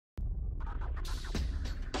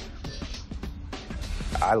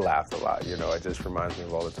I laughed a lot. You know, it just reminds me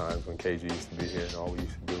of all the times when KG used to be here, and all we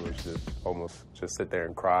used to do was just sit there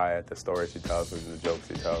and cry at the stories he tells and the jokes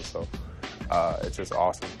he tells. So it's just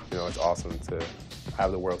awesome. You know, it's awesome to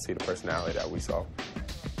have the world see the personality that we saw.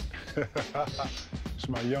 It's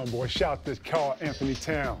my young boy. Shout out to Karl-Anthony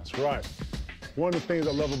Towns, right? One of the things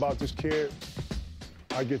I love about this kid,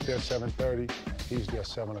 I get there at 7:30. He's there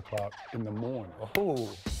 7 o'clock in the morning. Oh,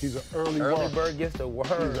 he's an early worker. Early bird gets the work.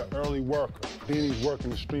 He's an early worker. Then he's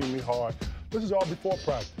working extremely hard. This is all before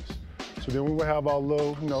practice. So then we would have our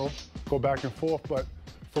little, you know, go back and forth. But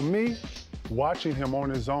for me, watching him on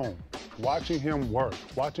his own, watching him work,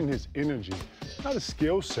 watching his energy, not a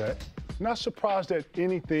skill set, not surprised at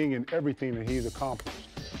anything and everything that he's accomplished,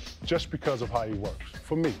 just because of how he works.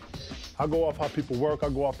 For me, I go off how people work. I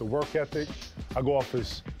go off the work ethic. I go off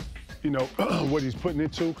his, you know, what he's putting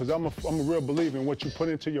into, because I'm a real believer in what you put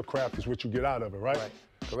into your craft is what you get out of it, right? Right,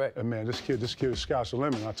 correct. And man, this kid is sky's the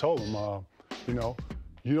limit. I told him, you know,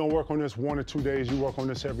 you don't work on this 1 or 2 days, you work on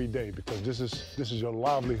this every day, because this is your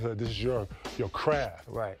livelihood, this is your craft.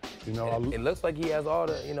 Right. You know, it looks like he has all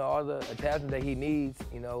the, you know, all the attachment that he needs,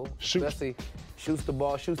 you know, especially shoots the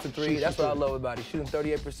ball, shoots the three. That's what I love about it. Shooting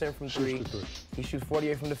 38% from three. He shoots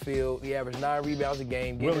 48 from the field. He averaged 9 rebounds a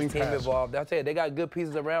game. Getting his team involved. I'll tell you, they got good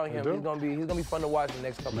pieces around him. He's gonna be fun to watch the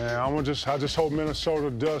next couple. Man, I just hope Minnesota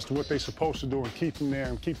does what they're supposed to do and keep him there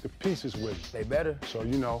and keep the pieces with him. They better. So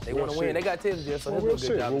you know, they want to win. They got Tibbs there, so we'll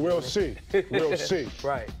see. We'll see. We'll see.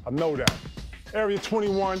 Right. I know that. Area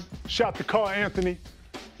 21. Shout to Karl-Anthony.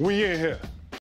 We in here.